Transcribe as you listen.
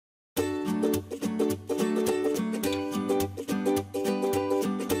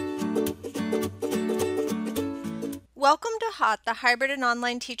HOTT, the Hybrid and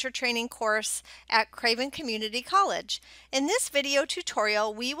Online Teacher Training course at Craven Community College. In this video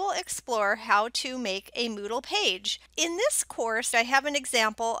tutorial, we will explore how to make a Moodle page. In this course, I have an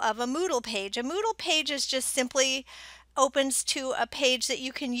example of a Moodle page. A Moodle page is just simply opens to a page that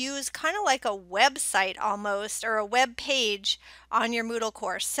you can use kind of like a website almost, or a web page on your Moodle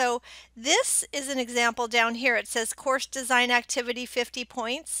course. So this is an example down here. It says course design activity 50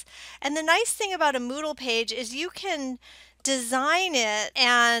 points. And the nice thing about a Moodle page is you can design it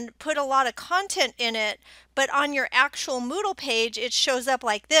and put a lot of content in it, but on your actual Moodle page it shows up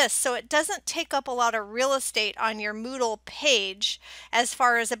like this, so it doesn't take up a lot of real estate on your Moodle page as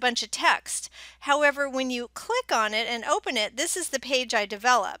far as a bunch of text. However, when you click on it and open it, this is the page I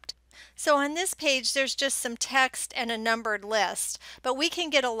developed. So on this page there's just some text and a numbered list, but we can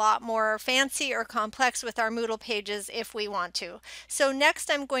get a lot more fancy or complex with our Moodle pages if we want to. So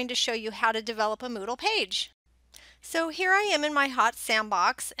next I'm going to show you how to develop a Moodle page. So here I am in my HOTT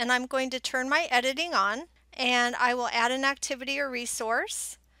sandbox, and I'm going to turn my editing on, and I will add an activity or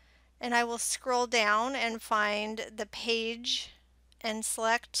resource, and I will scroll down and find the page and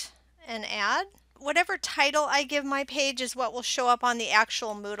select and add. Whatever title I give my page is what will show up on the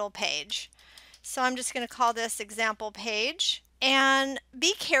actual Moodle page. So I'm just going to call this example page. And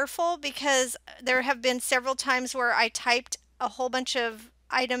be careful, because there have been several times where I typed a whole bunch of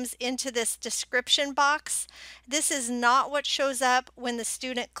items into this description box. This is not what shows up when the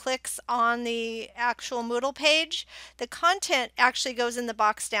student clicks on the actual Moodle page. The content actually goes in the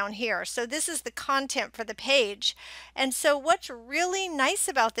box down here. So this is the content for the page. And so what's really nice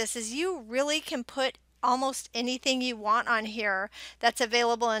about this is you really can put almost anything you want on here that's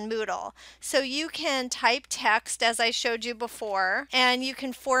available in Moodle. So you can type text as I showed you before, and you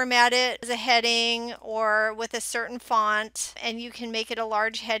can format it as a heading or with a certain font, and you can make it a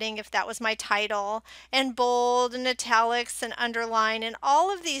large heading if that was my title, and bold and italics and underline, and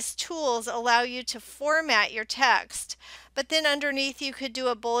all of these tools allow you to format your text. But then underneath you could do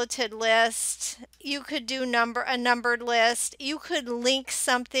a bulleted list, you could do a numbered list, you could link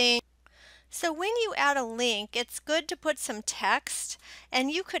something. So when you add a link, it's good to put some text, and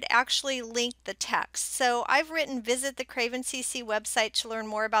you could actually link the text. So I've written visit the Craven CC website to learn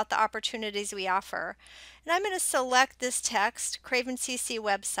more about the opportunities we offer. And I'm going to select this text, Craven CC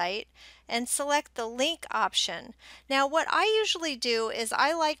website, and select the link option. Now what I usually do is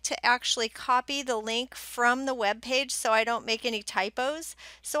I like to actually copy the link from the web page so I don't make any typos.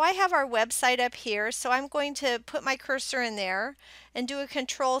 So I have our website up here, so I'm going to put my cursor in there and do a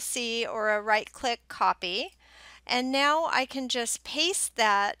Control-C or a right-click copy. And now I can just paste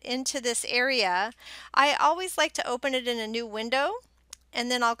that into this area. I always like to open it in a new window, and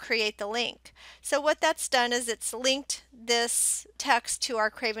then I'll create the link. So what that's done is it's linked this text to our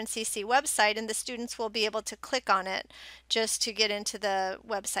Craven CC website, and the students will be able to click on it just to get into the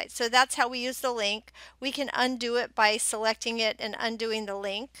website. So that's how we use the link. We can undo it by selecting it and undoing the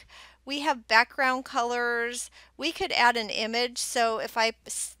link. We have background colors. We could add an image. So if I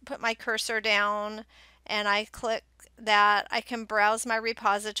put my cursor down and I click that, I can browse my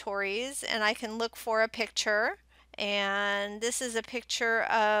repositories and I can look for a picture. And this is a picture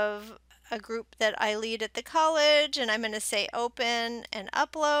of a group that I lead at the college, and I'm going to say open and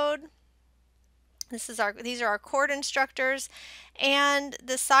upload. These are our court instructors, and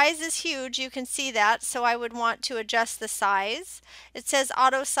the size is huge, you can see that, so I would want to adjust the size. It says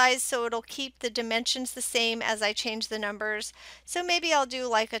auto size, so it'll keep the dimensions the same as I change the numbers. So maybe I'll do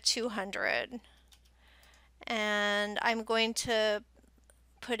like a 200, and I'm going to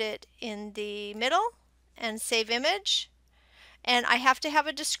put it in the middle and save image. And I have to have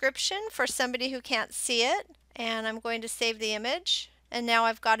a description for somebody who can't see it, and I'm going to save the image, and now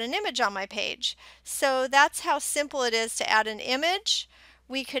I've got an image on my page. So that's how simple it is to add an image.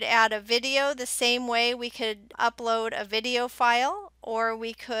 We could add a video the same way. We could upload a video file, or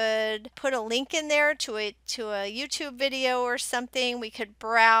we could put a link in there to a YouTube video or something. We could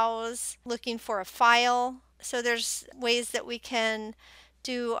browse looking for a file. So there's ways that we can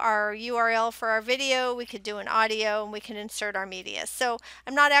do our URL for our video, we could do an audio, and we can insert our media. So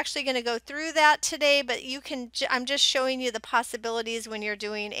I'm not actually going to go through that today, but I'm just showing you the possibilities when you're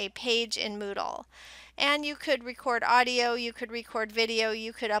doing a page in Moodle. And you could record audio, you could record video,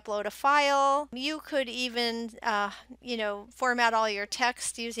 you could upload a file, you could even format all your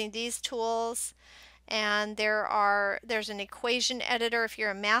text using these tools. And there's an equation editor. If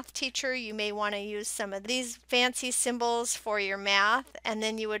you're a math teacher, you may want to use some of these fancy symbols for your math, and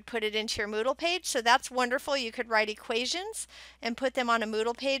then you would put it into your Moodle page. So that's wonderful. You could write equations and put them on a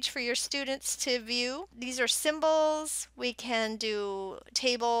Moodle page for your students to view. These are symbols. We can do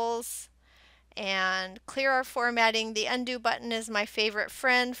tables and clear our formatting. The undo button is my favorite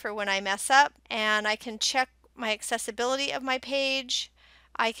friend for when I mess up, and I can check my accessibility of my page.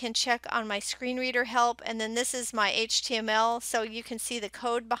 I can check on my screen reader help, and then this is my HTML, so you can see the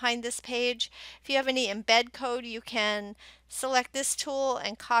code behind this page. If you have any embed code, you can select this tool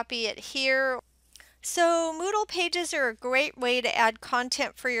and copy it here. So Moodle pages are a great way to add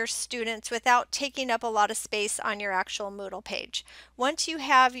content for your students without taking up a lot of space on your actual Moodle page. Once you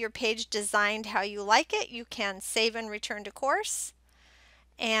have your page designed how you like it, you can save and return to course.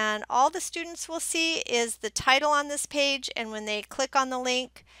 And all the students will see is the title on this page, and when they click on the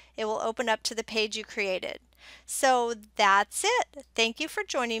link, it will open up to the page you created. So that's it. Thank you for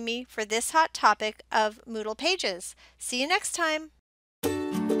joining me for this hot topic of Moodle pages. See you next time.